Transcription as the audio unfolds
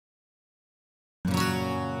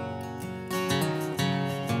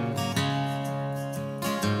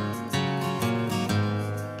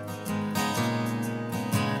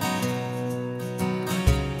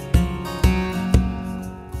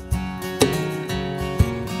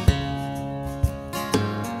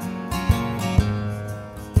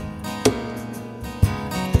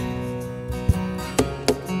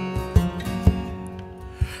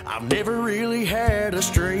Never really had a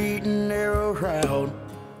straight and narrow route.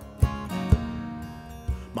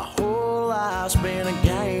 My whole life's been a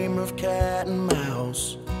game of cat and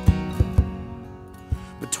mouse.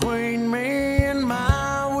 Between me and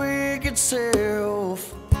my wicked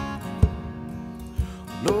self,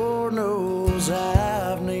 Lord knows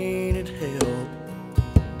I've needed help.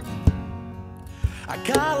 I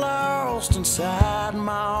got lost inside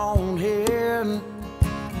my own head.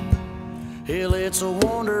 Hell, it's a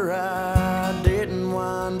wonder I didn't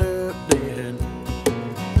wind up dead.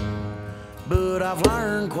 But I've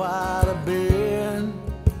learned quite a bit,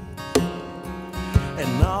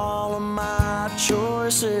 and all of my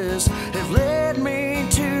choices have led me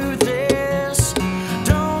to this.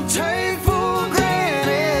 Don't take for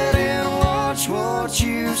granted and watch what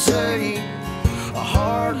you say. A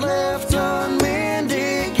heart left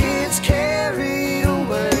unmended gets carried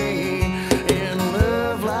away, and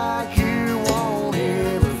love like you won't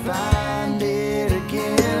ever find it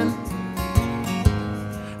again.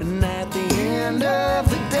 And at the end of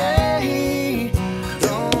the day,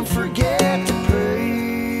 don't forget to pray.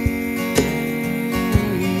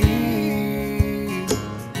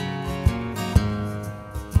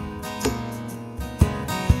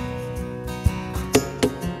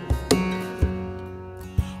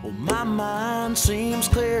 Well, my mind seems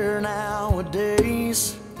clear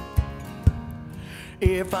nowadays.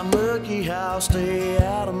 If I'm lucky, I'll stay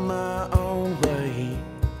out of my own way.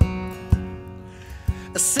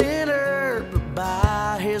 A sinner, but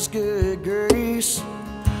by His good grace,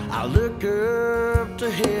 I look up to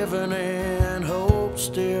heaven and hope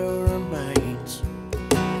still remains.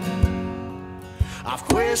 I've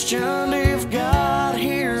questioned if God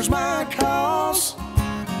hears my calls,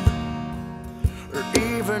 or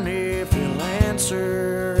even if He'll answer